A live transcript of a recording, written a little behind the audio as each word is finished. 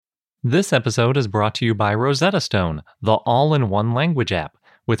This episode is brought to you by Rosetta Stone, the all-in-one language app.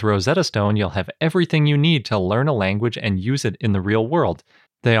 With Rosetta Stone, you'll have everything you need to learn a language and use it in the real world.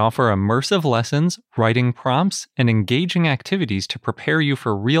 They offer immersive lessons, writing prompts, and engaging activities to prepare you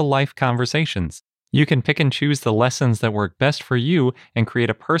for real-life conversations. You can pick and choose the lessons that work best for you and create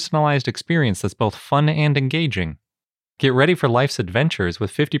a personalized experience that's both fun and engaging. Get ready for life's adventures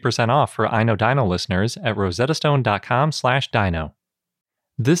with 50% off for I Know Dino listeners at rosettastone.com/dino.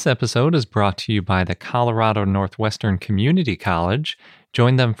 This episode is brought to you by the Colorado Northwestern Community College.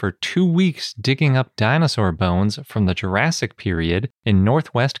 Join them for 2 weeks digging up dinosaur bones from the Jurassic period in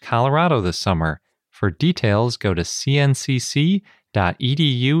Northwest Colorado this summer. For details, go to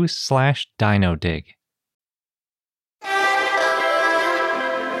cncc.edu/dinodig.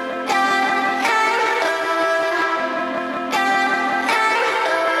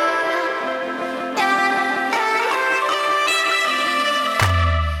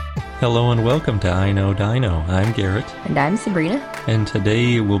 Hello and welcome to I Know Dino. I'm Garrett. And I'm Sabrina. And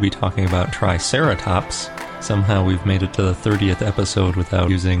today we'll be talking about Triceratops. Somehow we've made it to the 30th episode without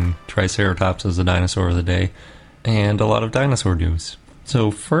using Triceratops as the dinosaur of the day. And a lot of dinosaur news.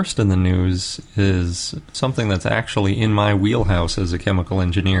 So first in the news is something that's actually in my wheelhouse as a chemical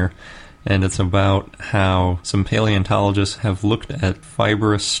engineer. And it's about how some paleontologists have looked at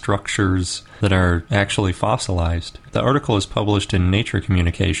fibrous structures that are actually fossilized. The article is published in Nature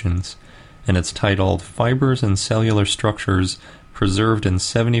Communications, and it's titled Fibers and Cellular Structures Preserved in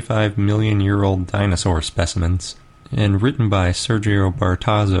 75 Million-Year-Old Dinosaur Specimens, and written by Sergio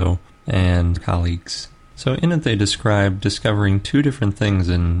Bartazzo and colleagues. So in it they describe discovering two different things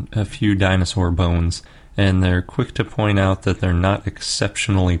in a few dinosaur bones, and they're quick to point out that they're not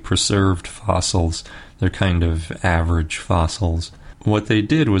exceptionally preserved fossils. They're kind of average fossils. What they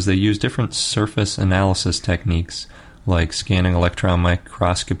did was they used different surface analysis techniques, like scanning electron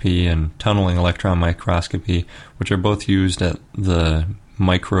microscopy and tunneling electron microscopy, which are both used at the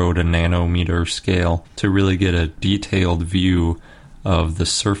micro to nanometer scale to really get a detailed view of the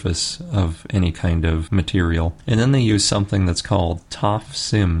surface of any kind of material. And then they use something that's called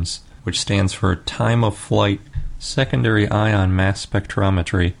TOF-SIMS, which stands for Time of Flight Secondary Ion Mass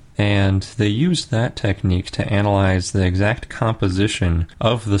Spectrometry, and they used that technique to analyze the exact composition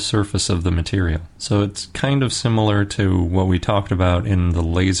of the surface of the material. So it's kind of similar to what we talked about in the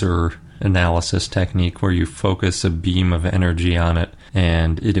laser analysis technique, where you focus a beam of energy on it,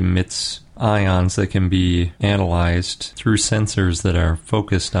 and it emits ions that can be analyzed through sensors that are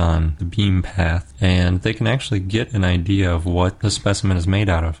focused on the beam path, and they can actually get an idea of what the specimen is made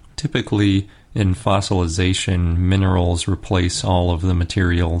out of. Typically, in fossilization, minerals replace all of the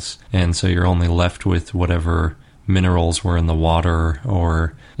materials, and so you're only left with whatever minerals were in the water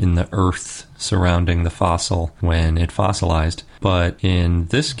or in the earth surrounding the fossil when it fossilized. But in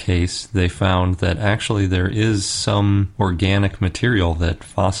this case, they found that actually there is some organic material that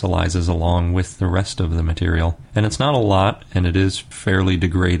fossilizes along with the rest of the material. And it's not a lot, and it is fairly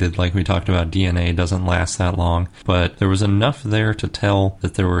degraded. Like we talked about, DNA doesn't last that long. But there was enough there to tell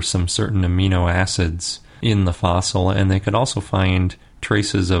that there were some certain amino acids in the fossil, and they could also find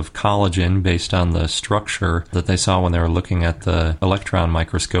traces of collagen based on the structure that they saw when they were looking at the electron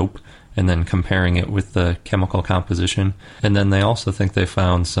microscope and then comparing it with the chemical composition. And then they also think they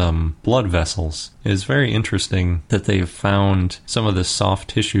found some blood vessels. It is very interesting that they found some of this soft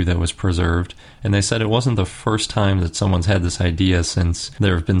tissue that was preserved, and they said it wasn't the first time that someone's had this idea, since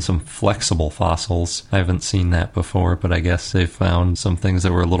there have been some flexible fossils. I haven't seen that before, but I guess they found some things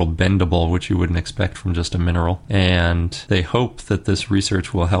that were a little bendable, which you wouldn't expect from just a mineral. And they hope that this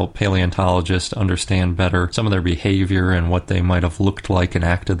research will help paleontologists understand better some of their behavior and what they might have looked like and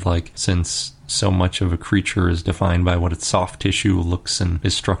acted like, since so much of a creature is defined by what its soft tissue looks and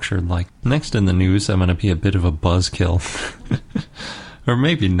is structured like. Next in the news, I'm going to be a bit of a buzzkill. Or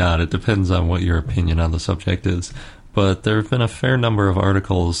maybe not, it depends on what your opinion on the subject is. But there have been a fair number of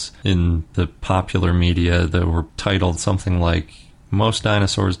articles in the popular media that were titled something like, most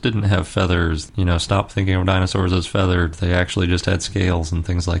dinosaurs didn't have feathers, stop thinking of dinosaurs as feathered, they actually just had scales and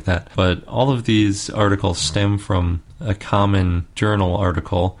things like that. But all of these articles stem from a common journal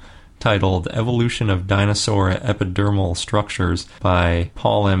article titled Evolution of Dinosaur Epidermal Structures by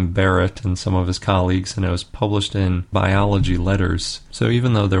Paul M. Barrett and some of his colleagues, and it was published in Biology Letters. So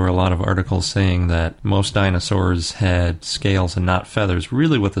even though there were a lot of articles saying that most dinosaurs had scales and not feathers,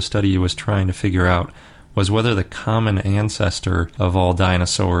 really what the study was trying to figure out was whether the common ancestor of all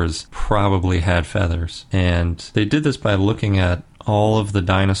dinosaurs probably had feathers. And they did this by looking at all of the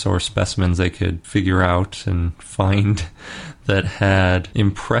dinosaur specimens they could figure out and find that had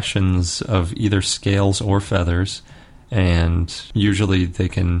impressions of either scales or feathers, and usually they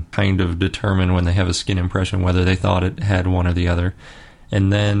can kind of determine when they have a skin impression whether they thought it had one or the other. And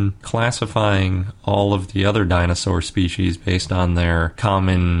then classifying all of the other dinosaur species based on their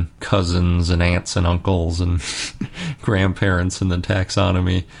common cousins and aunts and uncles and grandparents in the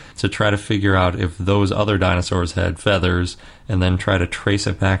taxonomy to try to figure out if those other dinosaurs had feathers, and then try to trace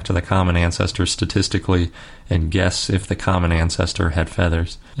it back to the common ancestor statistically and guess if the common ancestor had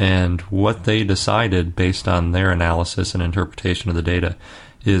feathers. And what they decided based on their analysis and interpretation of the data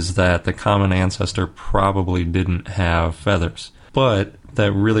is that the common ancestor probably didn't have feathers. But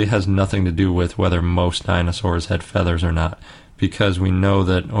that really has nothing to do with whether most dinosaurs had feathers or not, because we know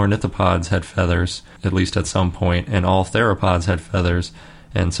that ornithopods had feathers, at least at some point, and all theropods had feathers,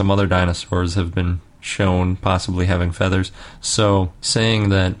 and some other dinosaurs have been shown possibly having feathers. So saying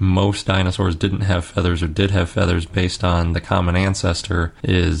that most dinosaurs didn't have feathers or did have feathers based on the common ancestor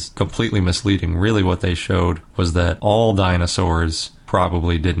is completely misleading. Really what they showed was that all dinosaurs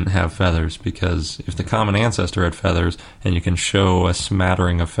probably didn't have feathers, because if the common ancestor had feathers and you can show a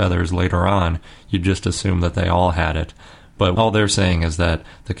smattering of feathers later on, you just assume that they all had it. But all they're saying is that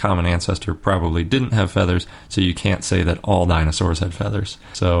the common ancestor probably didn't have feathers, so you can't say that all dinosaurs had feathers.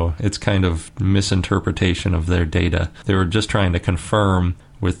 So it's kind of misinterpretation of their data. They were just trying to confirm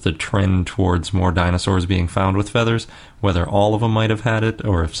with the trend towards more dinosaurs being found with feathers, whether all of them might have had it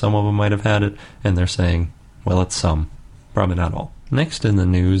or if some of them might have had it, and they're saying, well, it's some, probably not all. Next in the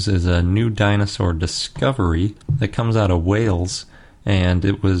news is a new dinosaur discovery that comes out of Wales, and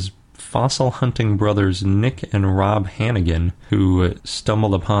it was fossil hunting brothers Nick and Rob Hannigan who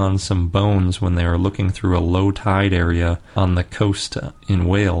stumbled upon some bones when they were looking through a low tide area on the coast in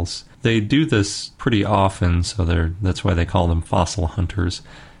Wales. They do this pretty often, so that's why they call them fossil hunters.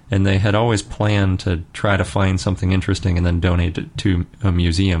 And they had always planned to try to find something interesting and then donate it to a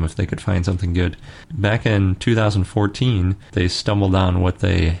museum if they could find something good. Back in 2014, they stumbled on what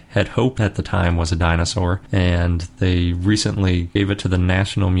they had hoped at the time was a dinosaur, and they recently gave it to the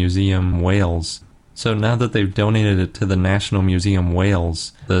National Museum Wales. So now that they've donated it to the National Museum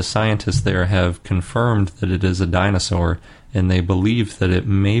Wales, the scientists there have confirmed that it is a dinosaur, and they believe that it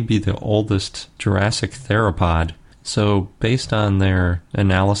may be the oldest Jurassic theropod. So based on their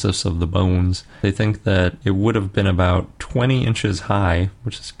analysis of the bones, they think that it would have been about 20 inches high,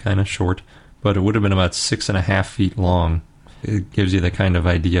 which is kind of short, but it would have been about 6.5 feet long. It gives you the kind of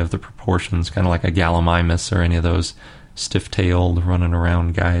idea of the proportions, kind of like a Gallimimus or any of those stiff-tailed, running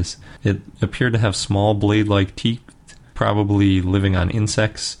around guys. It appeared to have small blade-like teeth, probably living on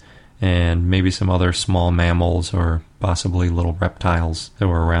insects, and maybe some other small mammals or possibly little reptiles that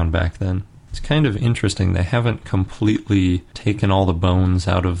were around back then. It's kind of interesting. They haven't completely taken all the bones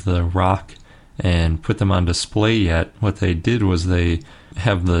out of the rock and put them on display yet. What they did was they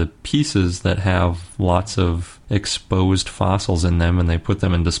have the pieces that have lots of exposed fossils in them, and they put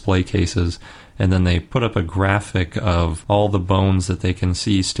them in display cases, and then they put up a graphic of all the bones that they can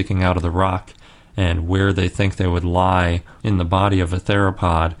see sticking out of the rock and where they think they would lie in the body of a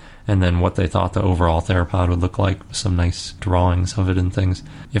theropod, and then what they thought the overall theropod would look like, with some nice drawings of it and things.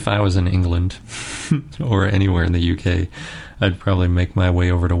 If I was in England or anywhere in the UK, I'd probably make my way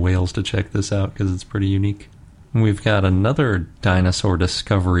over to Wales to check this out because it's pretty unique. We've got another dinosaur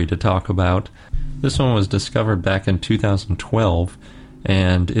discovery to talk about. This one was discovered back in 2012,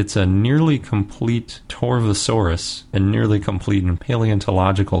 and it's a nearly complete Torvosaurus, and nearly complete in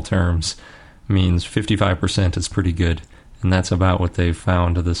paleontological terms means 55% is pretty good, and that's about what they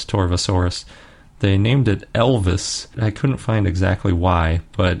found of this Torvosaurus. They named it Elvis. I couldn't find exactly why,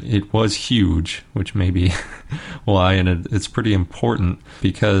 but it was huge, which may be why, and it's pretty important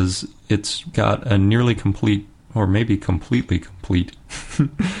because it's got a nearly complete, or maybe completely complete,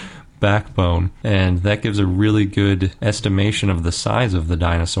 backbone, and that gives a really good estimation of the size of the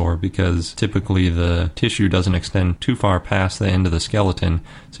dinosaur, because typically the tissue doesn't extend too far past the end of the skeleton,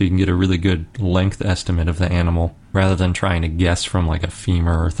 so you can get a really good length estimate of the animal rather than trying to guess from like a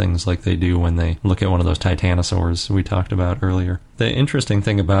femur or things like they do when they look at one of those titanosaurs we talked about earlier. The interesting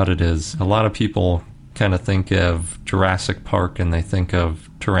thing about it is a lot of people kind of think of Jurassic Park and they think of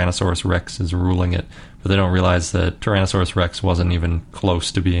Tyrannosaurus Rex as ruling it, but they don't realize that Tyrannosaurus Rex wasn't even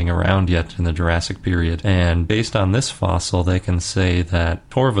close to being around yet in the Jurassic period. And based on this fossil, they can say that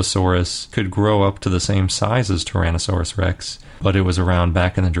Torvosaurus could grow up to the same size as Tyrannosaurus Rex, but it was around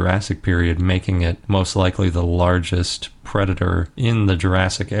back in the Jurassic period, making it most likely the largest predator in the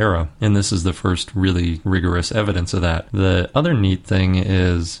Jurassic era. And this is the first really rigorous evidence of that. The other neat thing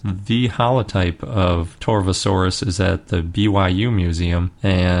is the holotype of Torvosaurus is at the BYU Museum,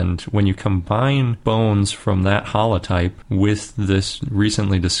 and when you combine bones from that holotype with this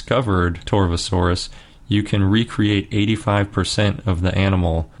recently discovered Torvosaurus, you can recreate 85% of the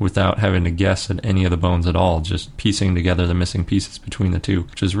animal without having to guess at any of the bones at all, just piecing together the missing pieces between the two,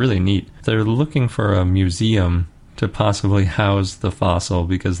 which is really neat. They're looking for a museum to possibly house the fossil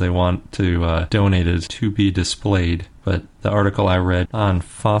because they want to donate it to be displayed. But the article I read on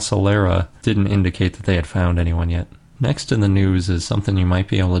Fossilera didn't indicate that they had found anyone yet. Next in the news is something you might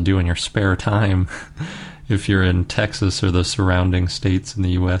be able to do in your spare time if you're in Texas or the surrounding states in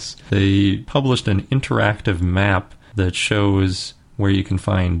the U.S. They published an interactive map that shows where you can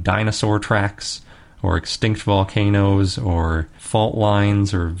find dinosaur tracks or extinct volcanoes or fault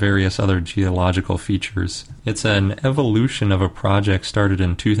lines or various other geological features. It's an evolution of a project started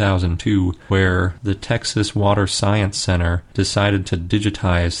in 2002 where the Texas Water Science Center decided to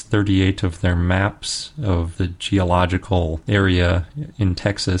digitize 38 of their maps of the geological area in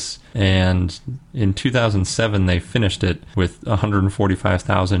Texas, and in 2007 they finished it with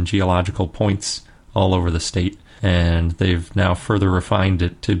 145,000 geological points all over the state. And they've now further refined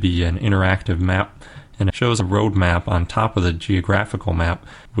it to be an interactive map, and it shows a road map on top of the geographical map,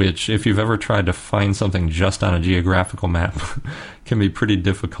 which, if you've ever tried to find something just on a geographical map, can be pretty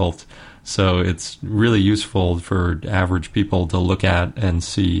difficult. So it's really useful for average people to look at and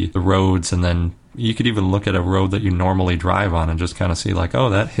see the roads, and then you could even look at a road that you normally drive on and just kind of see, like, oh,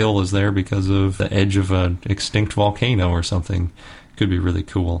 that hill is there because of the edge of an extinct volcano or something. Could be really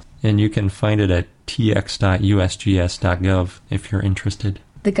cool. And you can find it at tx.usgs.gov if you're interested.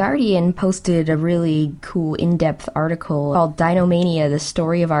 The Guardian posted a really cool in-depth article called Dinomania, the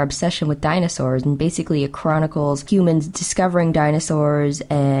Story of Our Obsession with Dinosaurs, and basically it chronicles humans discovering dinosaurs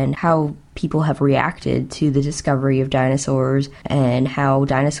and how people have reacted to the discovery of dinosaurs and how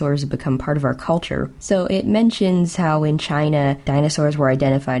dinosaurs have become part of our culture. So it mentions how in China, dinosaurs were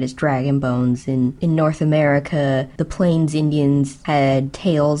identified as dragon bones. In North America, the Plains Indians had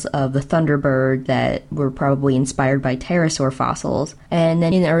tales of the thunderbird that were probably inspired by pterosaur fossils. And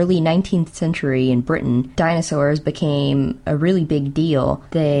then in the early 19th century in Britain, dinosaurs became a really big deal.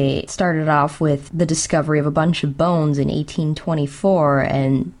 They started off with the discovery of a bunch of bones in 1824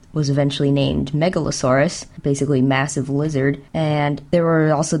 and was eventually named Megalosaurus, basically massive lizard. And there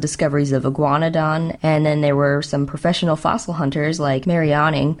were also discoveries of Iguanodon, and then there were some professional fossil hunters like Mary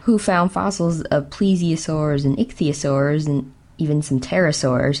Awning who found fossils of plesiosaurs and ichthyosaurs and even some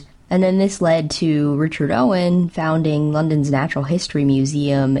pterosaurs. And then this led to Richard Owen founding London's Natural History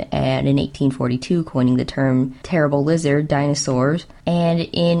Museum and in 1842 coining the term terrible lizard dinosaurs. And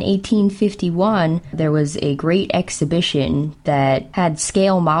in 1851, there was a great exhibition that had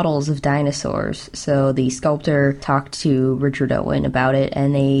scale models of dinosaurs. So the sculptor talked to Richard Owen about it,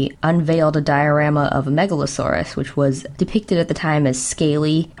 and they unveiled a diorama of a Megalosaurus, which was depicted at the time as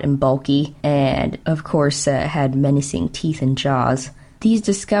scaly and bulky, and of course had menacing teeth and jaws. These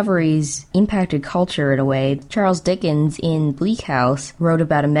discoveries impacted culture in a way. Charles Dickens in Bleak House wrote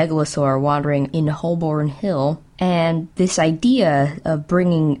about a megalosaur wandering in Holborn Hill, and this idea of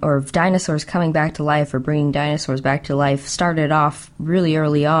of dinosaurs coming back to life or bringing dinosaurs back to life started off really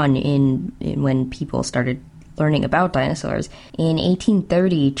early on in when people started learning about dinosaurs. In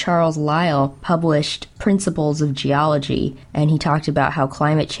 1830, Charles Lyell published Principles of Geology, and he talked about how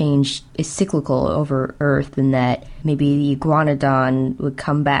climate change is cyclical over Earth and that maybe the Iguanodon would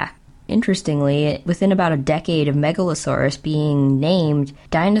come back. Interestingly, within about a decade of Megalosaurus being named,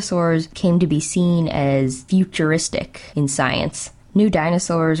 dinosaurs came to be seen as futuristic in science. New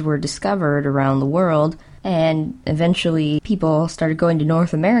dinosaurs were discovered around the world, and eventually people started going to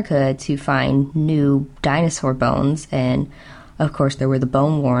North America to find new dinosaur bones. And of course there were the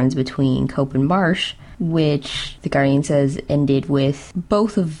bone warrens between Cope and Marsh, which the Guardian says ended with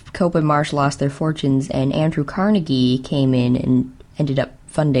both of Cope and Marsh lost their fortunes, and Andrew Carnegie came in and ended up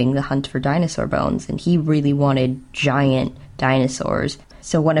funding the hunt for dinosaur bones, and he really wanted giant dinosaurs.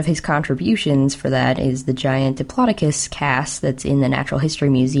 So one of his contributions for that is the giant Diplodocus cast that's in the Natural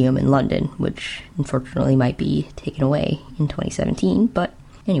History Museum in London, which unfortunately might be taken away in 2017. But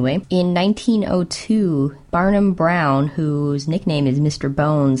anyway, in 1902, Barnum Brown, whose nickname is Mr.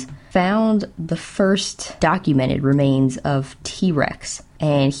 Bones, found the first documented remains of T-Rex.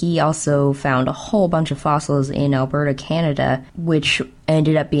 And he also found a whole bunch of fossils in Alberta, Canada, which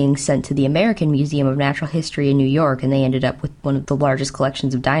ended up being sent to the American Museum of Natural History in New York, and they ended up with one of the largest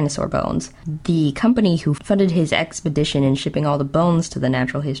collections of dinosaur bones. The company who funded his expedition in shipping all the bones to the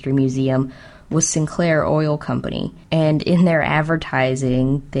Natural History Museum was Sinclair Oil Company, and in their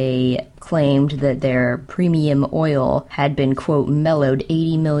advertising, they claimed that their premium oil had been, quote, mellowed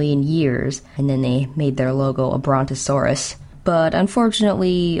 80 million years, and then they made their logo a brontosaurus. But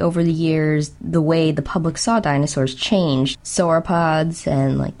unfortunately, over the years, the way the public saw dinosaurs changed. Sauropods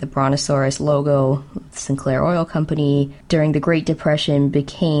and like the Brontosaurus logo, the Sinclair Oil Company, during the Great Depression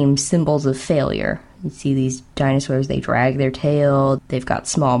became symbols of failure. You see these dinosaurs, they drag their tail, they've got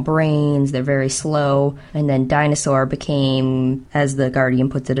small brains, they're very slow, and then dinosaur became, as the Guardian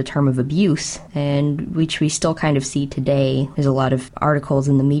puts it, a term of abuse, and which we still kind of see today. There's a lot of articles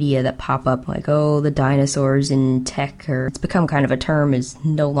in the media that pop up like, oh, the dinosaurs in tech, or it's become kind of a term is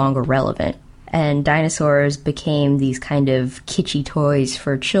no longer relevant. And dinosaurs became these kind of kitschy toys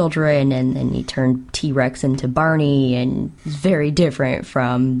for children, and then he turned T-Rex into Barney, and it's very different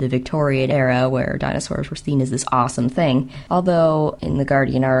from the Victorian era where dinosaurs were seen as this awesome thing. Although in the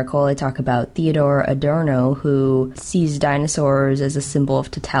Guardian article I talk about Theodore Adorno, who sees dinosaurs as a symbol of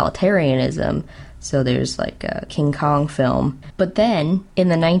totalitarianism. So there's like a King Kong film. But then in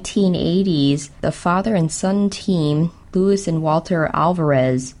the 1980s, the father and son team, Luis and Walter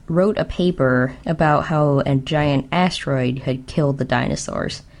Alvarez, wrote a paper about how a giant asteroid had killed the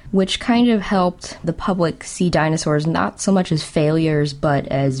dinosaurs, which kind of helped the public see dinosaurs not so much as failures, but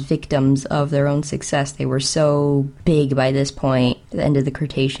as victims of their own success. They were so big by this point, at the end of the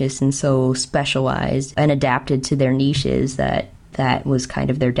Cretaceous, and so specialized and adapted to their niches that was kind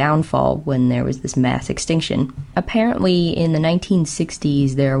of their downfall when there was this mass extinction. Apparently, in the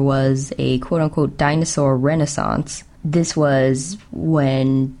 1960s, there was a quote-unquote dinosaur renaissance. This was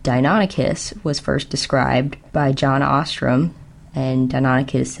when Deinonychus was first described by John Ostrom, and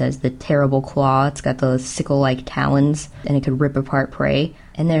Deinonychus has the terrible claw. It's got those sickle-like talons, and it could rip apart prey.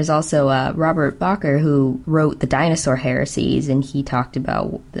 And there's also Robert Bacher, who wrote The Dinosaur Heresies, and he talked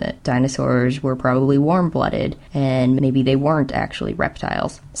about that dinosaurs were probably warm-blooded, and maybe they weren't actually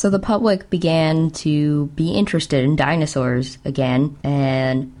reptiles. So the public began to be interested in dinosaurs again,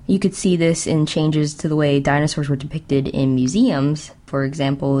 and you could see this in changes to the way dinosaurs were depicted in museums. For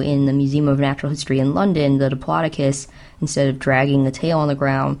example, in the Museum of Natural History in London, the Diplodocus, instead of dragging the tail on the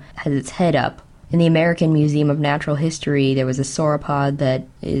ground, has its head up. In the American Museum of Natural History, there was a sauropod that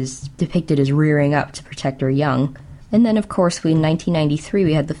is depicted as rearing up to protect her young. And then, of course, in 1993,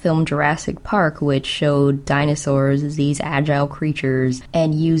 we had the film Jurassic Park, which showed dinosaurs as these agile creatures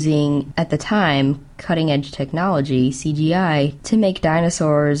and using, at the time, cutting-edge technology, CGI, to make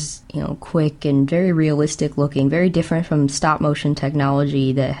dinosaurs, quick and very realistic looking, very different from stop-motion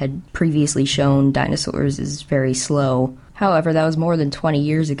technology that had previously shown dinosaurs as very slow. However, that was more than 20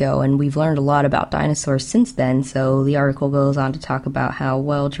 years ago, and we've learned a lot about dinosaurs since then, so the article goes on to talk about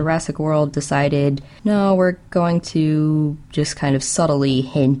how, Jurassic World decided, no, we're going to just kind of subtly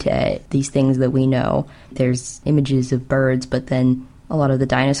hint at these things that we know. There's images of birds, but then a lot of the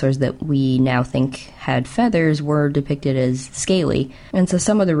dinosaurs that we now think had feathers were depicted as scaly. And so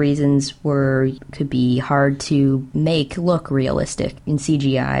some of the reasons could be hard to make look realistic in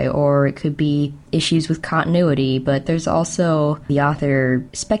CGI, or it could be issues with continuity. But there's also, the author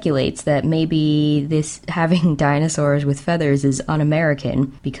speculates that maybe this having dinosaurs with feathers is un-American,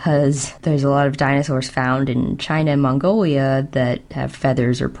 because there's a lot of dinosaurs found in China and Mongolia that have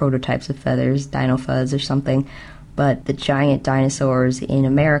feathers or prototypes of feathers, dinofuzz or something. But the giant dinosaurs in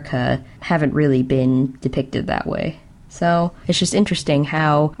America haven't really been depicted that way. So it's just interesting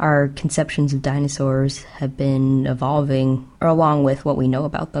how our conceptions of dinosaurs have been evolving along with what we know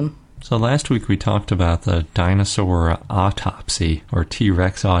about them. So last week we talked about the dinosaur autopsy, or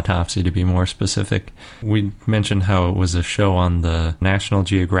T-Rex autopsy to be more specific. We mentioned how it was a show on the National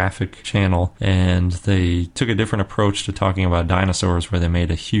Geographic Channel, and they took a different approach to talking about dinosaurs, where they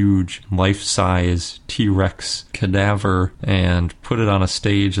made a huge life-size T-Rex cadaver and put it on a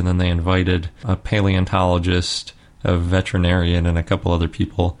stage, and then they invited a paleontologist, a veterinarian, and a couple other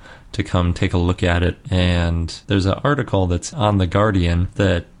people to come take a look at it. And there's an article that's on The Guardian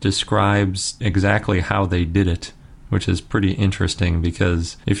that describes exactly how they did it, which is pretty interesting,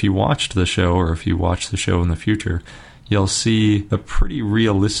 because if you watched the show, or if you watch the show in the future, you'll see a pretty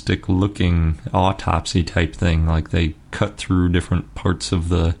realistic looking autopsy type thing. Like, they cut through different parts of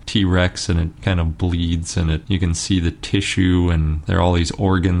the T-Rex and it kind of bleeds, and you can see the tissue, and there are all these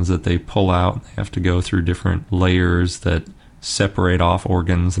organs that they pull out. They have to go through different layers that separate off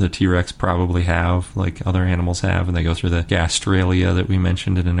organs the T-Rex probably have, like other animals have, and they go through the gastralia that we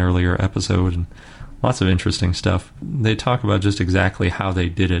mentioned in an earlier episode, and lots of interesting stuff. They talk about just exactly how they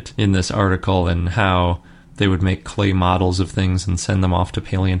did it in this article, and how they would make clay models of things and send them off to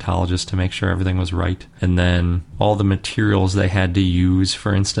paleontologists to make sure everything was right. And then all the materials they had to use,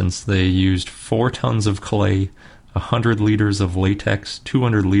 for instance, they used 4 tons of clay, 100 liters of latex,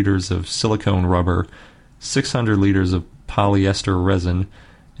 200 liters of silicone rubber, 600 liters of polyester resin,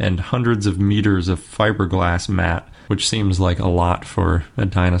 and hundreds of meters of fiberglass mat, which seems like a lot for a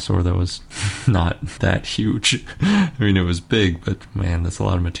dinosaur that was not that huge. I mean, it was big, but man, that's a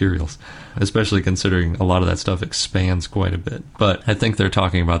lot of materials, especially considering a lot of that stuff expands quite a bit. But I think they're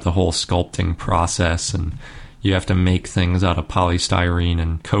talking about the whole sculpting process, and you have to make things out of polystyrene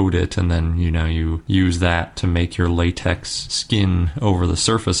and coat it, and then, you use that to make your latex skin over the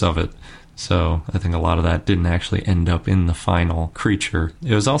surface of it. So I think a lot of that didn't actually end up in the final creature.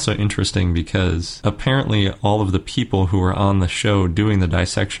 It was also interesting because apparently all of the people who were on the show doing the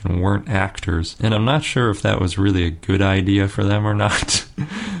dissection weren't actors. And I'm not sure if that was really a good idea for them or not.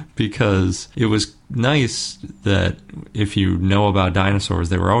 Because it was nice that if you know about dinosaurs,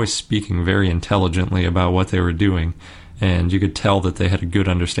 they were always speaking very intelligently about what they were doing. And you could tell that they had a good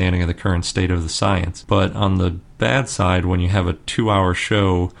understanding of the current state of the science. But on the bad side, when you have a 2-hour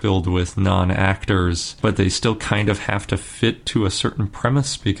show filled with non-actors, but they still kind of have to fit to a certain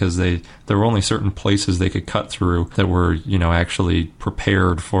premise because there were only certain places they could cut through that were, actually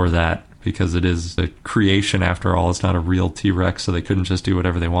prepared for that, because it is a creation after all. It's not a real T-Rex, so they couldn't just do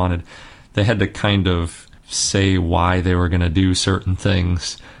whatever they wanted. They had to kind of say why they were going to do certain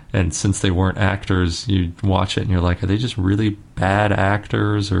things. And since they weren't actors, you watch it and you're like, are they just really bad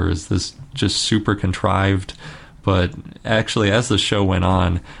actors, or is this just super contrived? But actually, as the show went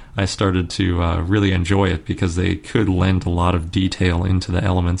on, I started to really enjoy it because they could lend a lot of detail into the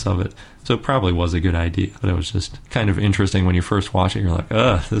elements of it. So it probably was a good idea, but it was just kind of interesting when you first watch it. You're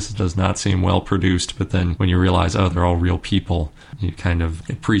like, this does not seem well produced. But then when you realize, they're all real people, you kind of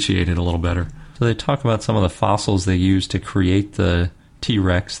appreciate it a little better. So they talk about some of the fossils they used to create the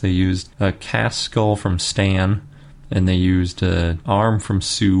T-Rex. They used a cast skull from Stan, and they used an arm from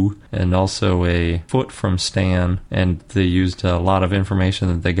Sue, and also a foot from Stan, and they used a lot of information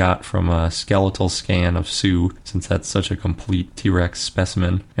that they got from a skeletal scan of Sue, since that's such a complete T-Rex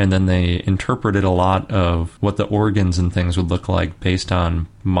specimen. And then they interpreted a lot of what the organs and things would look like based on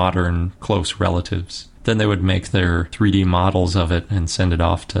modern close relatives. Then they would make their 3D models of it and send it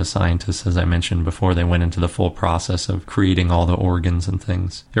off to scientists, as I mentioned before they went into the full process of creating all the organs and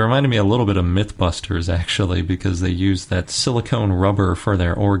things. It reminded me a little bit of Mythbusters, actually, because they used that silicone rubber for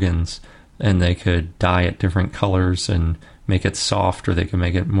their organs, and they could dye it different colors and make it soft, or they could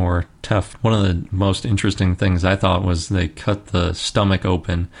make it more tough. One of the most interesting things I thought was they cut the stomach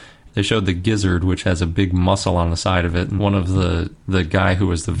open. They showed the gizzard, which has a big muscle on the side of it, and one of the guy who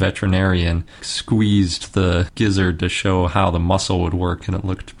was the veterinarian squeezed the gizzard to show how the muscle would work, and it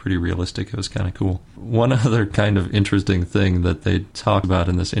looked pretty realistic. It was kind of cool. One other kind of interesting thing that they talked about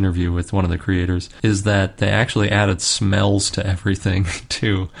in this interview with one of the creators is that they actually added smells to everything,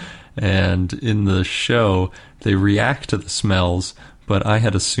 too. And in the show, they react to the smells, but I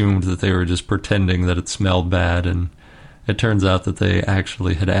had assumed that they were just pretending that it smelled bad, and it turns out that they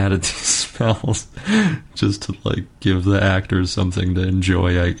actually had added these smells just to, give the actors something to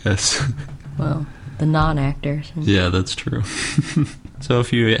enjoy, I guess. Well, the non-actors. Yeah, that's true. So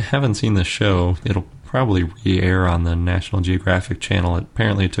if you haven't seen the show, it'll probably re-air on the National Geographic Channel.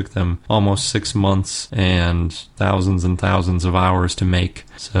 Apparently it took them almost 6 months and thousands of hours to make.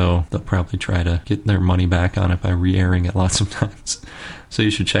 So they'll probably try to get their money back on it by re-airing it lots of times. So you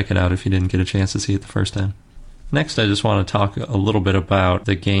should check it out if you didn't get a chance to see it the first time. Next, I just want to talk a little bit about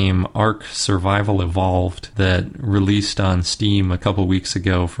the game Ark Survival Evolved that released on Steam a couple weeks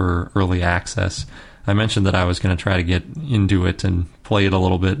ago for early access. I mentioned that I was going to try to get into it and play it a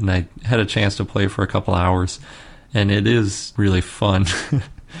little bit, and I had a chance to play for a couple hours, and it is really fun.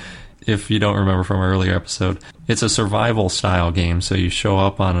 If you don't remember from an earlier episode, it's a survival style game, so you show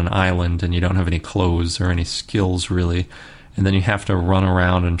up on an island and you don't have any clothes or any skills really. And then you have to run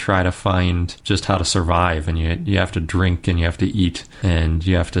around and try to find just how to survive. And you have to drink and you have to eat. And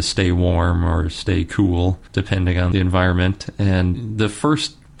you have to stay warm or stay cool, depending on the environment. And the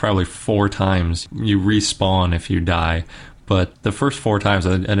first probably 4 times you respawn if you die. But the first 4 times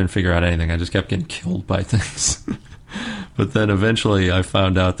I didn't figure out anything. I just kept getting killed by things. But then eventually I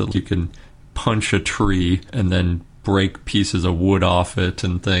found out that you can punch a tree and then break pieces of wood off it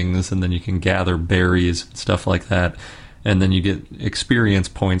and things. And then you can gather berries and stuff like that. And then you get experience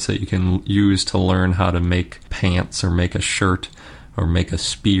points that you can use to learn how to make pants or make a shirt or make a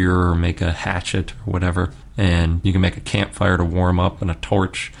spear or make a hatchet or whatever. And you can make a campfire to warm up and a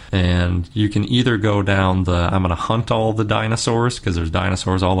torch. And you can either go down I'm going to hunt all the dinosaurs, because there's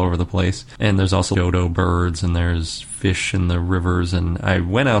dinosaurs all over the place. And there's also dodo birds and there's fish in the rivers. And I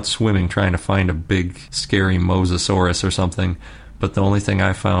went out swimming trying to find a big scary mosasaurus or something. but the only thing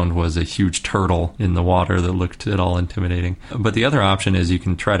I found was a huge turtle in the water that looked at all intimidating. But the other option is you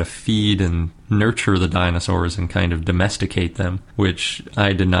can try to feed and nurture the dinosaurs and kind of domesticate them, which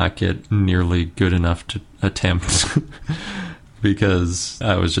I did not get nearly good enough to attempt. Because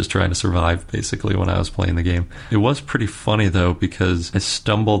I was just trying to survive, basically, when I was playing the game. It was pretty funny, though, because I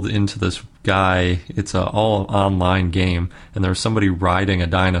stumbled into this guy. It's an all-online game, and there was somebody riding a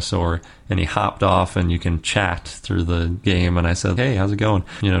dinosaur, and he hopped off, and you can chat through the game. And I said, hey, how's it going?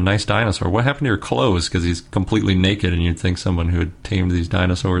 Nice dinosaur. What happened to your clothes? Because he's completely naked, and you'd think someone who had tamed these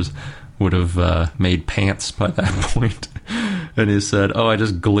dinosaurs would have made pants by that point. And he said, I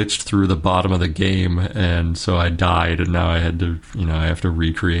just glitched through the bottom of the game, and so I died, and now I had to, I have to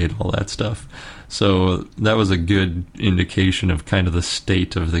recreate all that stuff. So that was a good indication of kind of the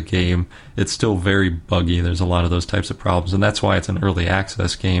state of the game. It's still very buggy. There's a lot of those types of problems, and that's why it's an early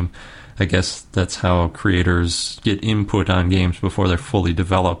access game. I guess that's how creators get input on games before they're fully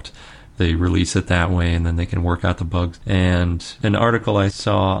developed. They release it that way, and then they can work out the bugs. And an article I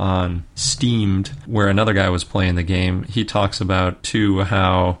saw on Steamed, where another guy was playing the game, he talks about, too,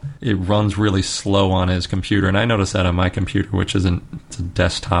 how it runs really slow on his computer. And I noticed that on my computer, which it's a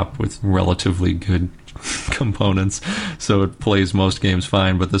desktop with relatively good components, so it plays most games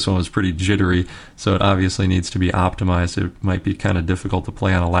fine, but this one was pretty jittery, so it obviously needs to be optimized. It might be kind of difficult to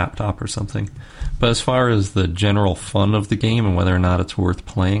play on a laptop or something. But as far as the general fun of the game and whether or not it's worth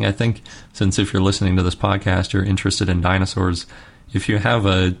playing, I think, since if you're listening to this podcast, you're interested in dinosaurs, if you have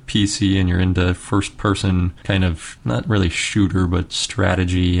a PC and you're into first-person kind of, not really shooter, but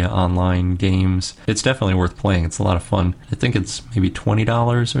strategy online games, it's definitely worth playing. It's a lot of fun. I think it's maybe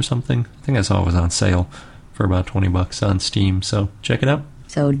 $20 or something. I think I saw it was on sale for about $20 on Steam, so check it out.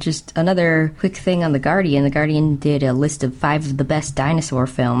 So just another quick thing on The Guardian. The Guardian did a list of 5 of the best dinosaur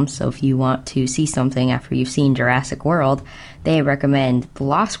films, so if you want to see something after you've seen Jurassic World, they recommend The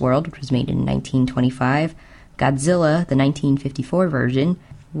Lost World, which was made in 1925, Godzilla, the 1954 version,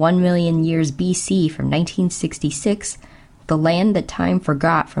 1 Million Years BC from 1966, The Land That Time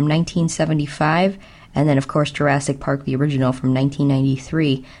Forgot from 1975, and then, of course, Jurassic Park, the original, from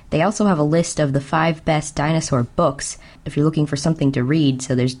 1993. They also have a list of the 5 best dinosaur books, if you're looking for something to read.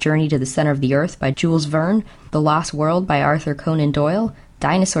 So there's Journey to the Center of the Earth by Jules Verne, The Lost World by Arthur Conan Doyle,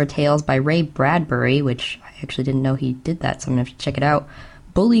 Dinosaur Tales by Ray Bradbury, which I actually didn't know he did that, so I'm going to have to check it out,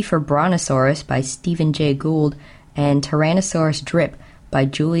 Bully for Brontosaurus by Stephen Jay Gould, and Tyrannosaurus Drip by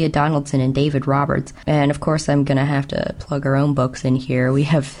Julia Donaldson and David Roberts. And, of course, I'm going to have to plug our own books in here. We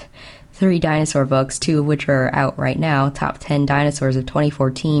have 3 dinosaur books, 2 of which are out right now, Top 10 Dinosaurs of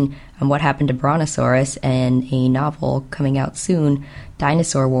 2014 and What Happened to Brontosaurus, and a novel coming out soon,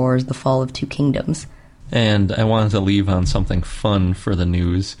 Dinosaur Wars, The Fall of Two Kingdoms. And I wanted to leave on something fun for the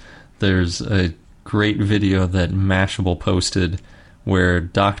news. There's a great video that Mashable posted where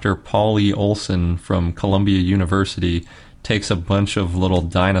Dr. Paul E. Olson from Columbia University takes a bunch of little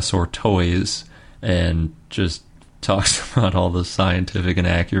dinosaur toys and just talks about all the scientific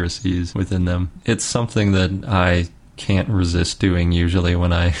inaccuracies within them. It's something that I can't resist doing usually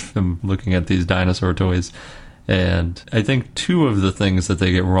when I am looking at these dinosaur toys. And I think 2 of the things that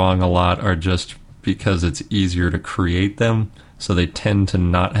they get wrong a lot are just because it's easier to create them. So they tend to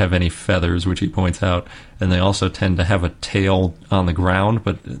not have any feathers, which he points out, and they also tend to have a tail on the ground,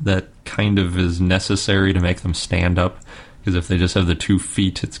 but that kind of is necessary to make them stand up, because if they just have the 2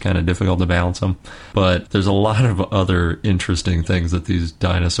 feet, it's kind of difficult to balance them. But there's a lot of other interesting things that these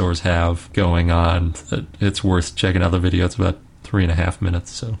dinosaurs have going on that it's worth checking out the video. It's about 3.5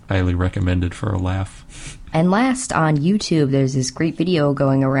 minutes, so highly recommended for a laugh. And last, on YouTube, there's this great video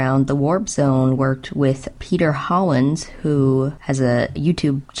going around. The Warp Zone worked with Peter Hollins, who has a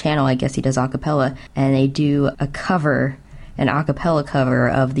YouTube channel. I guess he does a cappella, and they do an a cappella cover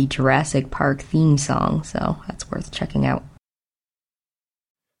of the Jurassic Park theme song, so that's worth checking out.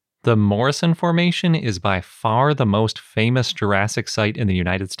 The Morrison Formation is by far the most famous Jurassic site in the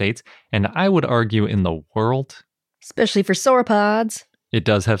United States, and I would argue in the world. Especially for sauropods. It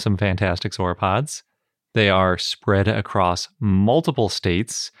does have some fantastic sauropods. They are spread across multiple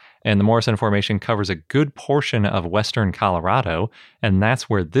states, and the Morrison Formation covers a good portion of western Colorado, and that's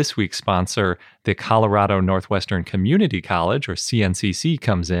where this week's sponsor, the Colorado Northwestern Community College, or CNCC,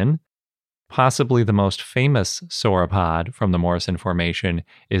 comes in. Possibly the most famous sauropod from the Morrison Formation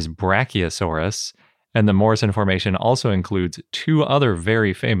is Brachiosaurus, and the Morrison Formation also includes 2 other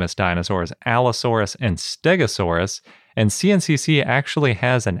very famous dinosaurs, Allosaurus and Stegosaurus, and CNCC actually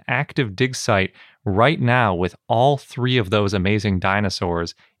has an active dig site right now with all 3 of those amazing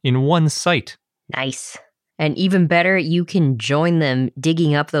dinosaurs in one site. Nice. And even better, you can join them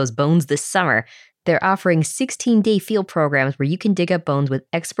digging up those bones this summer. They're offering 16-day field programs where you can dig up bones with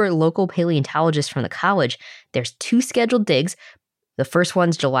expert local paleontologists from the college. There's 2 scheduled digs. The first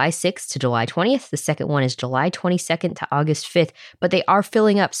one's July 6th to July 20th. The second one is July 22nd to August 5th. But they are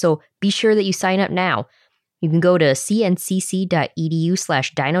filling up, so be sure that you sign up now. You can go to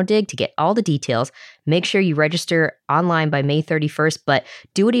cncc.edu/dinodig to get all the details. Make sure you register online by May 31st, but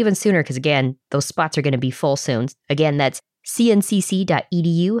do it even sooner because, again, those spots are going to be full soon. Again, that's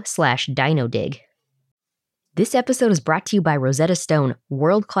cncc.edu/dinodig. This episode is brought to you by Rosetta Stone,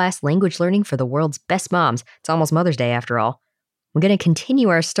 world-class language learning for the world's best moms. It's almost Mother's Day, after all. We're going to continue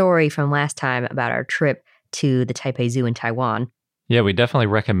our story from last time about our trip to the Taipei Zoo in Taiwan. Yeah, we definitely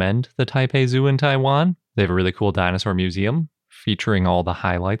recommend the Taipei Zoo in Taiwan. They have a really cool dinosaur museum featuring all the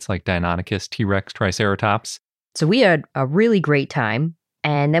highlights like Deinonychus, T-Rex, Triceratops. So we had a really great time,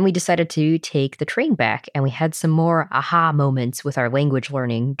 and then we decided to take the train back, and we had some more aha moments with our language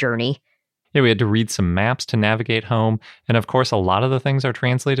learning journey. Yeah, we had to read some maps to navigate home, and of course a lot of the things are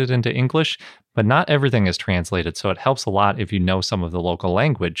translated into English, but not everything is translated, so it helps a lot if you know some of the local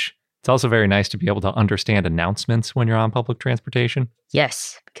language. It's also very nice to be able to understand announcements when you're on public transportation.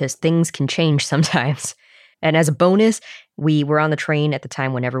 Yes, because things can change sometimes. And as a bonus, we were on the train at the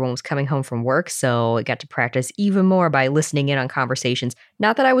time when everyone was coming home from work, so I got to practice even more by listening in on conversations.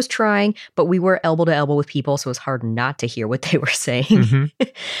 Not that I was trying, but we were elbow to elbow with people, so it was hard not to hear what they were saying. Mm-hmm.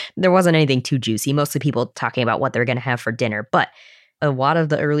 There wasn't anything too juicy, mostly people talking about what they're going to have for dinner. But a lot of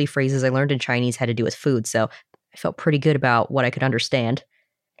the early phrases I learned in Chinese had to do with food, so I felt pretty good about what I could understand.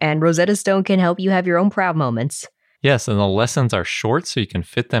 And Rosetta Stone can help you have your own proud moments. Yes, and the lessons are short, so you can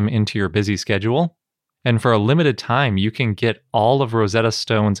fit them into your busy schedule. And for a limited time, you can get all of Rosetta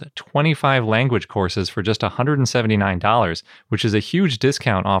Stone's 25 language courses for just $179, which is a huge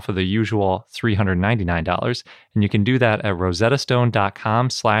discount off of the usual $399. And you can do that at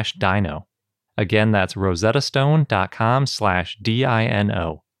rosettastone.com/dino. Again, that's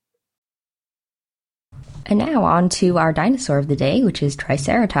rosettastone.com/dino. And now on to our dinosaur of the day, which is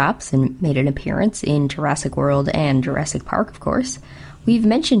Triceratops, and made an appearance in Jurassic World and Jurassic Park, of course. We've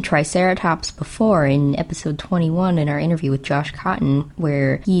mentioned Triceratops before in episode 21 in our interview with Josh Cotton,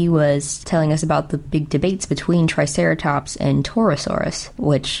 where he was telling us about the big debates between Triceratops and Torosaurus,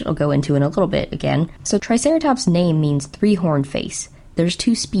 which I'll go into in a little bit again. So Triceratops' name means three-horned face. There's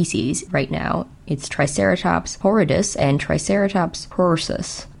 2 species right now. It's Triceratops horridus and Triceratops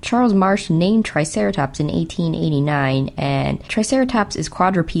prorsus. Charles Marsh named Triceratops in 1889, and Triceratops is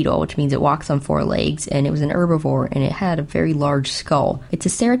quadrupedal, which means it walks on 4 legs, and it was an herbivore, and it had a very large skull. It's a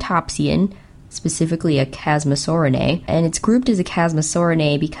ceratopsian, specifically a Chasmosaurinae, and it's grouped as a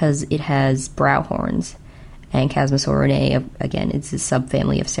Chasmosaurinae because it has brow horns. And Chasmosaurinae, again, it's a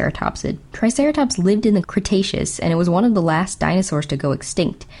subfamily of ceratopsid. Triceratops lived in the Cretaceous, and it was one of the last dinosaurs to go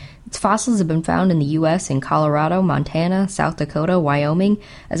extinct. Its fossils have been found in the U.S. in Colorado, Montana, South Dakota, Wyoming,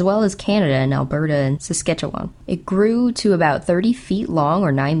 as well as Canada in Alberta and Saskatchewan. It grew to about 30 feet long,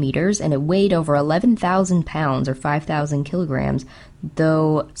 or 9 meters, and it weighed over 11,000 pounds, or 5,000 kilograms,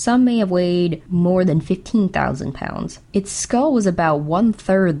 though some may have weighed more than 15,000 pounds. Its skull was about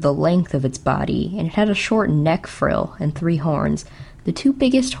 1/3 the length of its body, and it had a short neck frill and 3 horns. The 2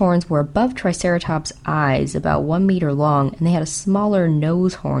 biggest horns were above Triceratops' eyes, about 1 meter long, and they had a smaller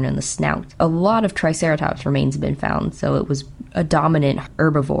nose horn in the snout. A lot of Triceratops remains have been found, so it was a dominant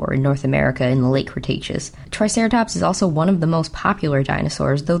herbivore in North America in the late Cretaceous. Triceratops is also one of the most popular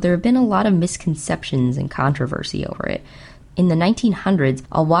dinosaurs, though there have been a lot of misconceptions and controversy over it. In the 1900s,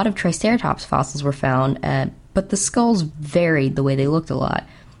 a lot of Triceratops fossils were found, but the skulls varied the way they looked a lot.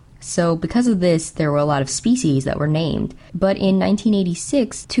 So because of this, there were a lot of species that were named. But in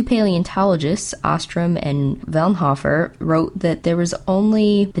 1986, 2 paleontologists, Ostrom and Velnhofer, wrote that there was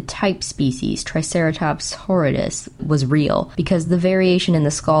only the type species, Triceratops horridus, was real, because the variation in the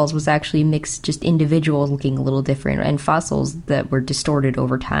skulls was actually mixed, just individuals looking a little different, and fossils that were distorted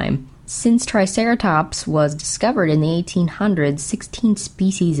over time. Since Triceratops was discovered in the 1800s, 16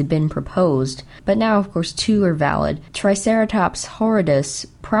 species have been proposed, but now, of course, 2 are valid. Triceratops horridus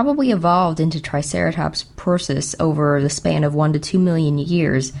probably evolved into Triceratops prorsus over the span of 1 to 2 million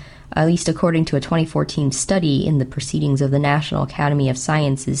years, at least according to a 2014 study in the Proceedings of the National Academy of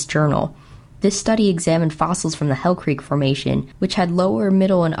Sciences journal. This study examined fossils from the Hell Creek Formation, which had lower,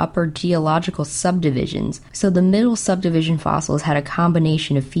 middle, and upper geological subdivisions. So the middle subdivision fossils had a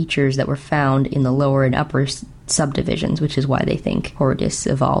combination of features that were found in the lower and upper subdivisions, which is why they think horridus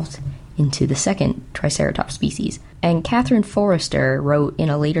evolved into the second Triceratops species. And Catherine Forrester wrote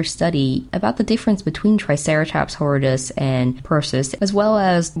in a later study about the difference between Triceratops horridus and prorsus, as well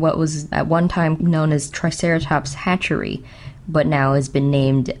as what was at one time known as Triceratops hatchery, but now has been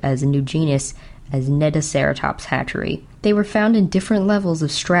named as a new genus as Netaceratops hatchery. They were found in different levels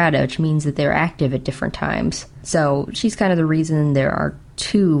of strata, which means that they're active at different times. So she's kind of the reason there are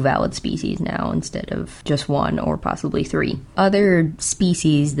 2 valid species now instead of just 1 or possibly 3. Other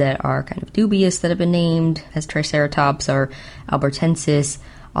species that are kind of dubious that have been named as Triceratops are Albertensis,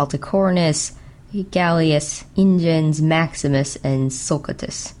 Alticornis, Gallius, Ingens, Maximus, and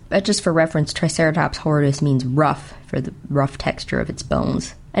Sulcatus. But just for reference, Triceratops horridus means rough, for the rough texture of its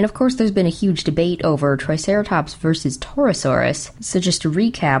bones. And of course there's been a huge debate over Triceratops versus Torosaurus. So just to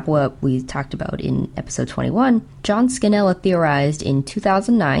recap what we talked about in episode 21, John Scannella theorized in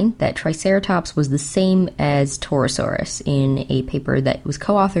 2009 that Triceratops was the same as Torosaurus in a paper that was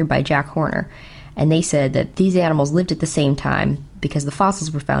co-authored by Jack Horner. And they said that these animals lived at the same time because the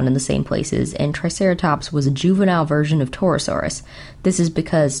fossils were found in the same places, and Triceratops was a juvenile version of Torosaurus. This is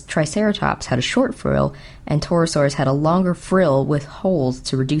because Triceratops had a short frill, and Torosaurus had a longer frill with holes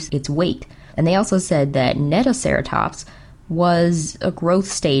to reduce its weight. And they also said that Netaceratops was a growth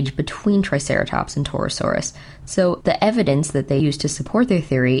stage between Triceratops and Torosaurus. So the evidence that they used to support their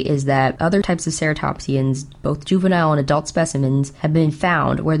theory is that other types of ceratopsians, both juvenile and adult specimens, have been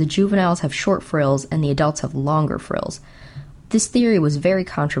found where the juveniles have short frills and the adults have longer frills. This theory was very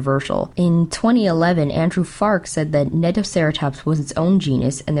controversial. In 2011, Andrew Fark said that Netaceratops was its own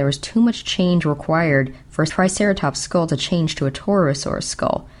genus and there was too much change required for a Triceratops skull to change to a Torosaurus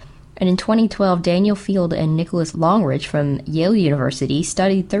skull. And in 2012, Daniel Field and Nicholas Longrich from Yale University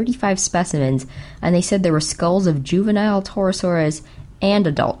studied 35 specimens, and they said there were skulls of juvenile Torosaurus and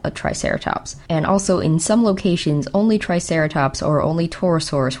adult Triceratops. And also, in some locations, only Triceratops or only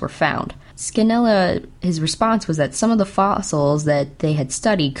Torosaurus were found. Scannella, his response was that some of the fossils that they had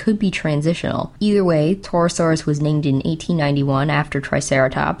studied could be transitional. Either way, Torosaurus was named in 1891 after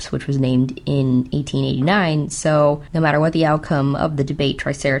Triceratops, which was named in 1889, so no matter what the outcome of the debate,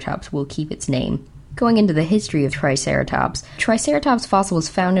 Triceratops will keep its name. Going into the history of Triceratops, Triceratops fossil was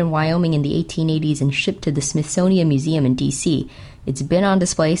found in Wyoming in the 1880s and shipped to the Smithsonian Museum in D.C. It's been on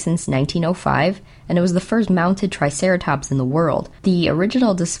display since 1905, and it was the first mounted Triceratops in the world. The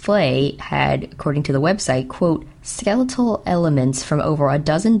original display had, according to the website, quote, skeletal elements from over a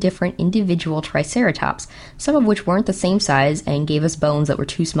dozen different individual Triceratops, some of which weren't the same size and gave us bones that were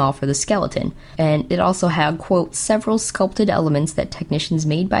too small for the skeleton. And it also had, quote, several sculpted elements that technicians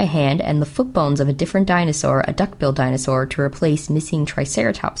made by hand and the foot bones of a different dinosaur, a duck-billed dinosaur, to replace missing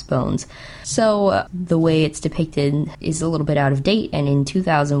Triceratops bones. So the way it's depicted is a little bit out of date, and in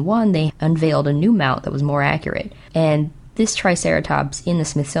 2001 they unveiled a new mount that was more accurate. And this Triceratops in the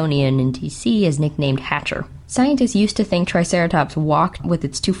Smithsonian in DC is nicknamed Hatcher. Scientists used to think Triceratops walked with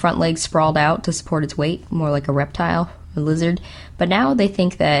its 2 front legs sprawled out to support its weight, more like a reptile, a lizard, but now they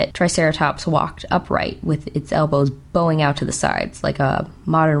think that Triceratops walked upright with its elbows bowing out to the sides, like a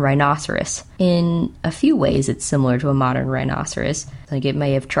modern rhinoceros. In a few ways, it's similar to a modern rhinoceros, like it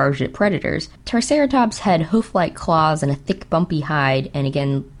may have charged at predators. Triceratops had hoof-like claws and a thick, bumpy hide, and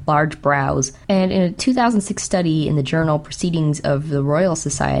again, large brows. And in a 2006 study in the journal Proceedings of the Royal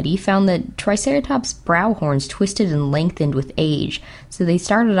Society found that Triceratops' brow horns twisted and lengthened with age. So they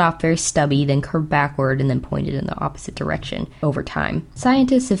started off very stubby, then curved backward, and then pointed in the opposite direction over time.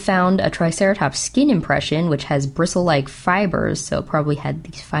 Scientists have found a Triceratops skin impression, which has bristle-like fibers, so it probably had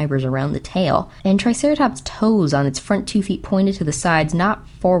these fibers around the tail. And Triceratops' toes on its front 2 feet pointed to the sides, not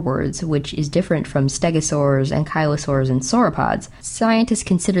forwards, which is different from stegosaurs, ankylosaurs, and sauropods. Scientists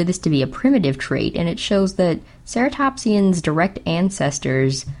consider this to be a primitive trait, and it shows that ceratopsians' direct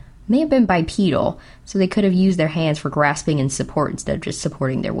ancestors may have been bipedal, so they could have used their hands for grasping and support instead of just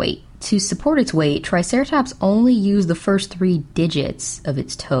supporting their weight. To support its weight, Triceratops only used the first 3 digits of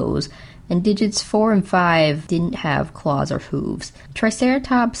its toes, and digits 4 and 5 didn't have claws or hooves.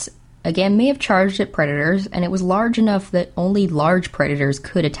 Triceratops, again, may have charged at predators, and it was large enough that only large predators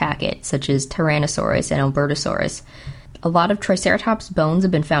could attack it, such as Tyrannosaurus and Albertosaurus. A lot of Triceratops bones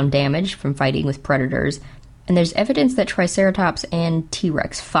have been found damaged from fighting with predators, and there's evidence that Triceratops and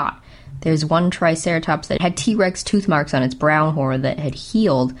T-Rex fought. There's one Triceratops that had T-Rex tooth marks on its brow horn that had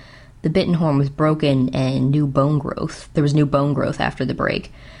healed. The bitten horn was broken and new bone growth. There was new bone growth after the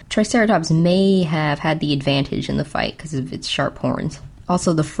break. Triceratops may have had the advantage in the fight because of its sharp horns.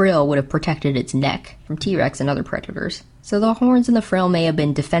 Also, the frill would have protected its neck from T-Rex and other predators. So the horns and the frill may have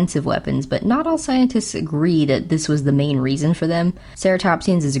been defensive weapons, but not all scientists agree that this was the main reason for them.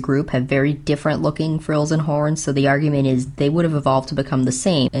 Ceratopsians as a group have very different looking frills and horns, so the argument is they would have evolved to become the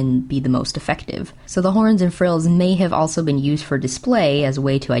same and be the most effective. So the horns and frills may have also been used for display as a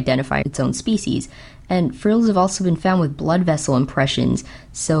way to identify its own species, And frills have also been found with blood vessel impressions,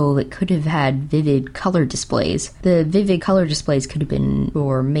 so it could have had vivid color displays. The vivid color displays could have been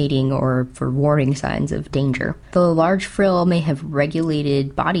for mating or for warning signs of danger. The large frill may have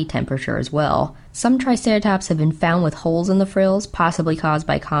regulated body temperature as well. Some Triceratops have been found with holes in the frills, possibly caused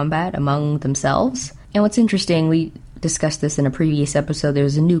by combat among themselves. And what's interesting, we discussed this in a previous episode, there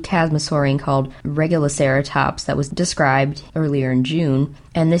was a new chasmosaurian called Regaloceratops that was described earlier in June,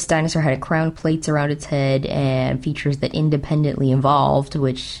 and this dinosaur had crown plates around its head and features that independently evolved,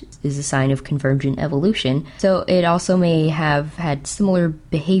 which is a sign of convergent evolution. So it also may have had similar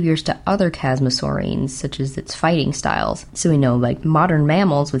behaviors to other chasmosaurians, such as its fighting styles. So we know like modern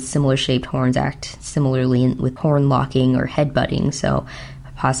mammals with similar shaped horns act similarly with horn locking or headbutting, so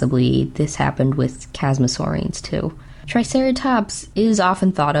possibly this happened with chasmosaurians too. Triceratops is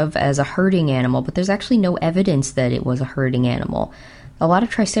often thought of as a herding animal, but there's actually no evidence that it was a herding animal. A lot of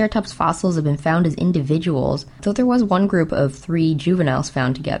Triceratops fossils have been found as individuals, though there was one group of 3 juveniles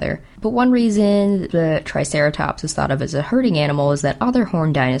found together. But one reason the Triceratops is thought of as a herding animal is that other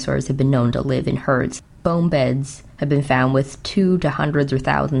horned dinosaurs have been known to live in herds. Bone beds have been found with 2 to hundreds or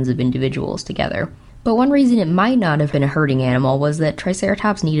thousands of individuals together. But one reason it might not have been a herding animal was that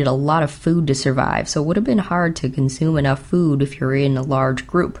Triceratops needed a lot of food to survive, so it would have been hard to consume enough food if you're in a large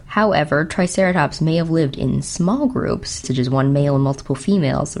group. However, Triceratops may have lived in small groups, such as one male and multiple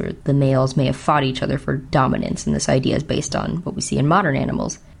females, or the males may have fought each other for dominance, and this idea is based on what we see in modern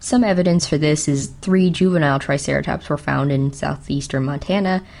animals. Some evidence for this is 3 juvenile Triceratops were found in southeastern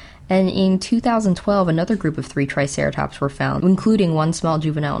Montana, and in 2012, another group of 3 Triceratops were found, including one small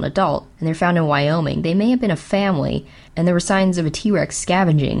juvenile and adult, and they're found in Wyoming. They may have been a family, and there were signs of a T-Rex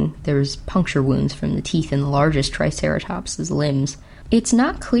scavenging. There was puncture wounds from the teeth in the largest Triceratops' limbs. It's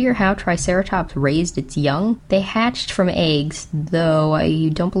not clear how Triceratops raised its young. They hatched from eggs, though I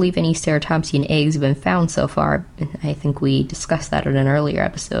don't believe any ceratopsian eggs have been found so far. I think we discussed that in an earlier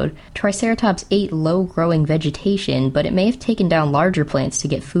episode. Triceratops ate low-growing vegetation, but it may have taken down larger plants to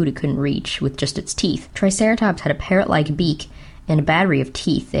get food it couldn't reach with just its teeth. Triceratops had a parrot-like beak and a battery of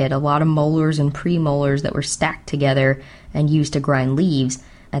teeth. They had a lot of molars and premolars that were stacked together and used to grind leaves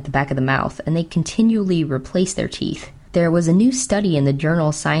at the back of the mouth, and they continually replaced their teeth. There was a new study in the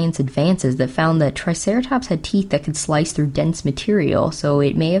journal Science Advances that found that Triceratops had teeth that could slice through dense material, so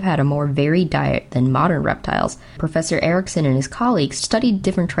it may have had a more varied diet than modern reptiles. Professor Erickson and his colleagues studied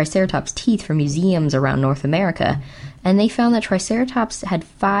different Triceratops teeth from museums around North America, and they found that Triceratops had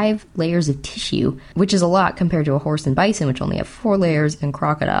 5 layers of tissue, which is a lot compared to a horse and bison, which only have 4 layers, and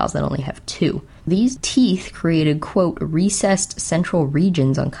crocodiles that only have 2. These teeth created, quote, recessed central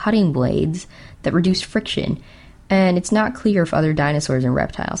regions on cutting blades that reduced friction, and it's not clear if other dinosaurs and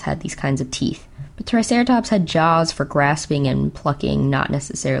reptiles had these kinds of teeth. But Triceratops had jaws for grasping and plucking, not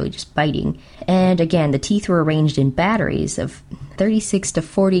necessarily just biting. And again, the teeth were arranged in batteries of 36 to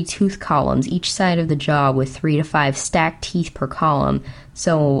 40 tooth columns, each side of the jaw with 3 to 5 stacked teeth per column.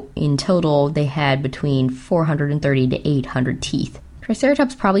 So in total, they had between 430 to 800 teeth.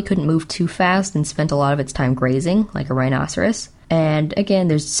 Triceratops probably couldn't move too fast and spent a lot of its time grazing, like a rhinoceros. And again,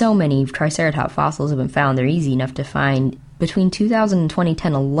 there's so many Triceratops fossils have been found, they're easy enough to find. Between 2000 and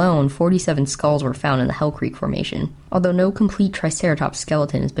 2010 alone, 47 skulls were found in the Hell Creek Formation, although no complete Triceratops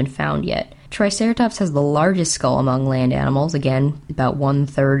skeleton has been found yet. Triceratops has the largest skull among land animals, again, about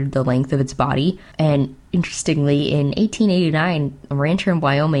 1/3 the length of its body. And interestingly, in 1889, a rancher in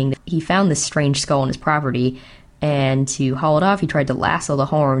Wyoming, he found this strange skull on his property, and to haul it off, he tried to lasso the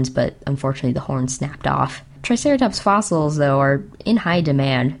horns, but unfortunately the horns snapped off. Triceratops fossils, though, are in high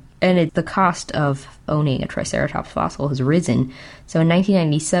demand, and the cost of owning a Triceratops fossil has risen. So in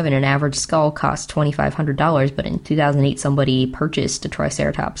 1997, an average skull cost $2,500, but in 2008, somebody purchased a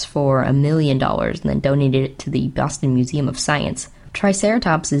Triceratops for $1 million and then donated it to the Boston Museum of Science.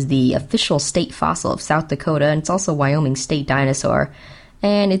 Triceratops is the official state fossil of South Dakota, and it's also Wyoming's state dinosaur.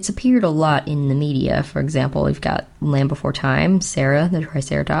 And it's appeared a lot in the media. For example, we've got Land Before Time, Sarah, the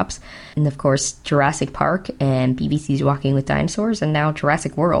Triceratops, and of course Jurassic Park and BBC's Walking with Dinosaurs, and now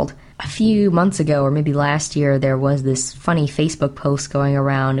Jurassic World. A few months ago, or maybe last year, there was this funny Facebook post going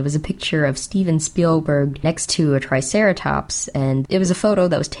around. It was a picture of Steven Spielberg next to a Triceratops, and it was a photo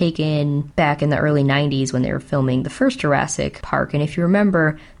that was taken back in the early 90s when they were filming the first Jurassic Park. And if you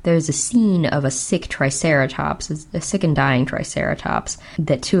remember, there's a scene of a sick Triceratops, a sick and dying Triceratops,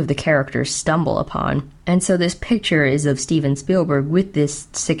 that 2 of the characters stumble upon. And so this picture is of Steven Spielberg with this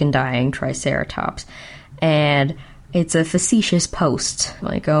sick and dying Triceratops. And It's a facetious post,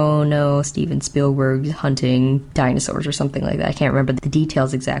 like, oh no, Steven Spielberg's hunting dinosaurs or something like that. I can't remember the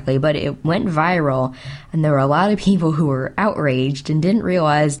details exactly, but it went viral, and there were a lot of people who were outraged and didn't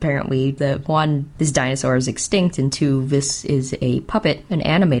realize, apparently, that one, this dinosaur is extinct, and two, this is a puppet, an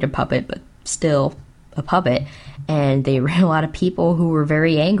animated puppet, but still a puppet. And there were a lot of people who were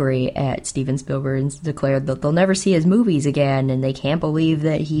very angry at Steven Spielberg and declared that they'll never see his movies again, and they can't believe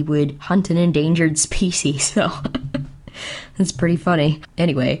that he would hunt an endangered species, so... It's pretty funny.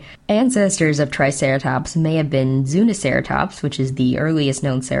 Anyway, ancestors of Triceratops may have been Zunoceratops, which is the earliest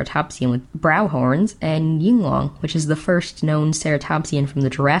known ceratopsian with brow horns, and Yinglong, which is the first known ceratopsian from the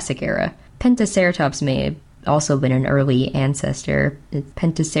Jurassic era. Pentaceratops may have also been an early ancestor. It's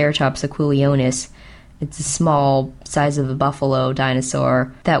Pentaceratops aquilionis. It's a small, size of a buffalo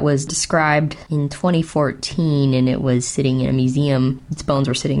dinosaur that was described in 2014, and it was sitting in a museum. Its bones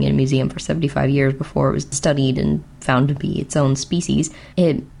were sitting in a museum for 75 years before it was studied and found to be its own species.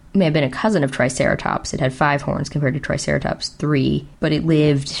 It may have been a cousin of Triceratops. It had 5 horns compared to Triceratops' 3, but it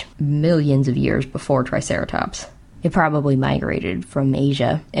lived millions of years before Triceratops. It probably migrated from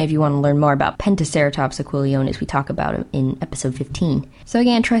Asia. And if you want to learn more about Pentaceratops aquilionis, we talk about it in episode 15. So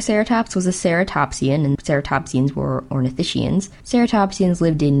again, Triceratops was a ceratopsian, and ceratopsians were ornithischians. Ceratopsians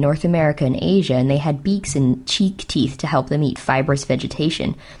lived in North America and Asia, and they had beaks and cheek teeth to help them eat fibrous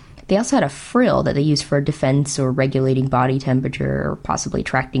vegetation. They also had a frill that they used for defense or regulating body temperature, or possibly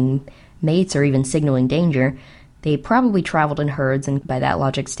attracting mates or even signaling danger. They probably traveled in herds and, by that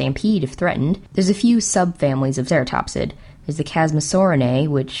logic, stampede if threatened. There's a few subfamilies of ceratopsid. There's the Chasmosaurinae,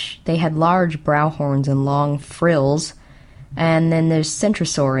 which they had large brow horns and long frills. And then there's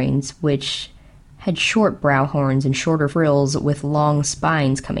Centrosaurines, which had short brow horns and shorter frills with long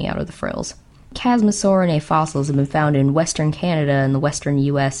spines coming out of the frills. Chasmosaurinae fossils have been found in western Canada and the western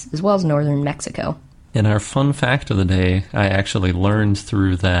U.S., as well as northern Mexico. In our fun fact of the day, I actually learned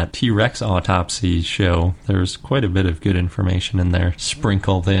through that T-Rex autopsy show. There's quite a bit of good information in there,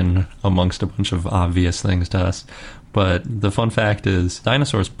 sprinkled in amongst a bunch of obvious things to us. But the fun fact is,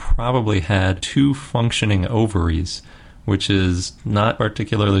 dinosaurs probably had 2 functioning ovaries, which is not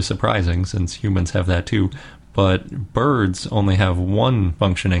particularly surprising since humans have that too. But birds only have 1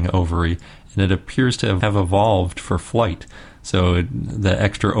 functioning ovary, and it appears to have evolved for flight. So the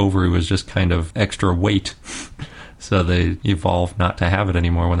extra ovary was just kind of extra weight. So they evolved not to have it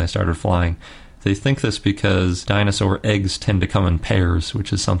anymore when they started flying. They think this because dinosaur eggs tend to come in pairs,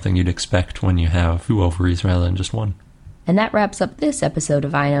 which is something you'd expect when you have 2 ovaries rather than just 1. And that wraps up this episode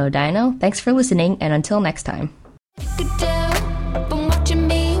of I Know Dino. Thanks for listening, and until next time.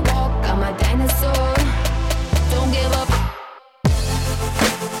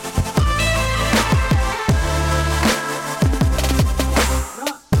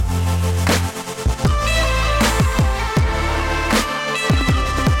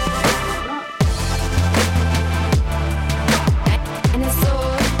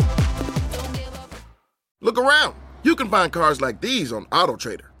 Look around. You can find cars like these on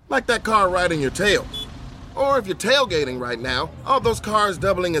AutoTrader, like that car riding your tail. Or if you're tailgating right now, all those cars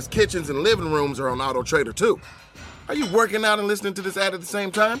doubling as kitchens and living rooms are on AutoTrader too. Are you working out and listening to this ad at the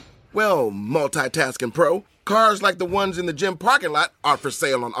same time? Well, multitasking pro, cars like the ones in the gym parking lot are for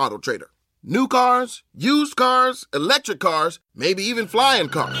sale on AutoTrader. New cars, used cars, electric cars, maybe even flying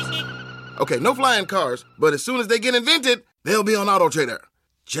cars. Okay, no flying cars, but as soon as they get invented, they'll be on AutoTrader.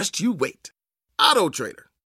 Just you wait. AutoTrader.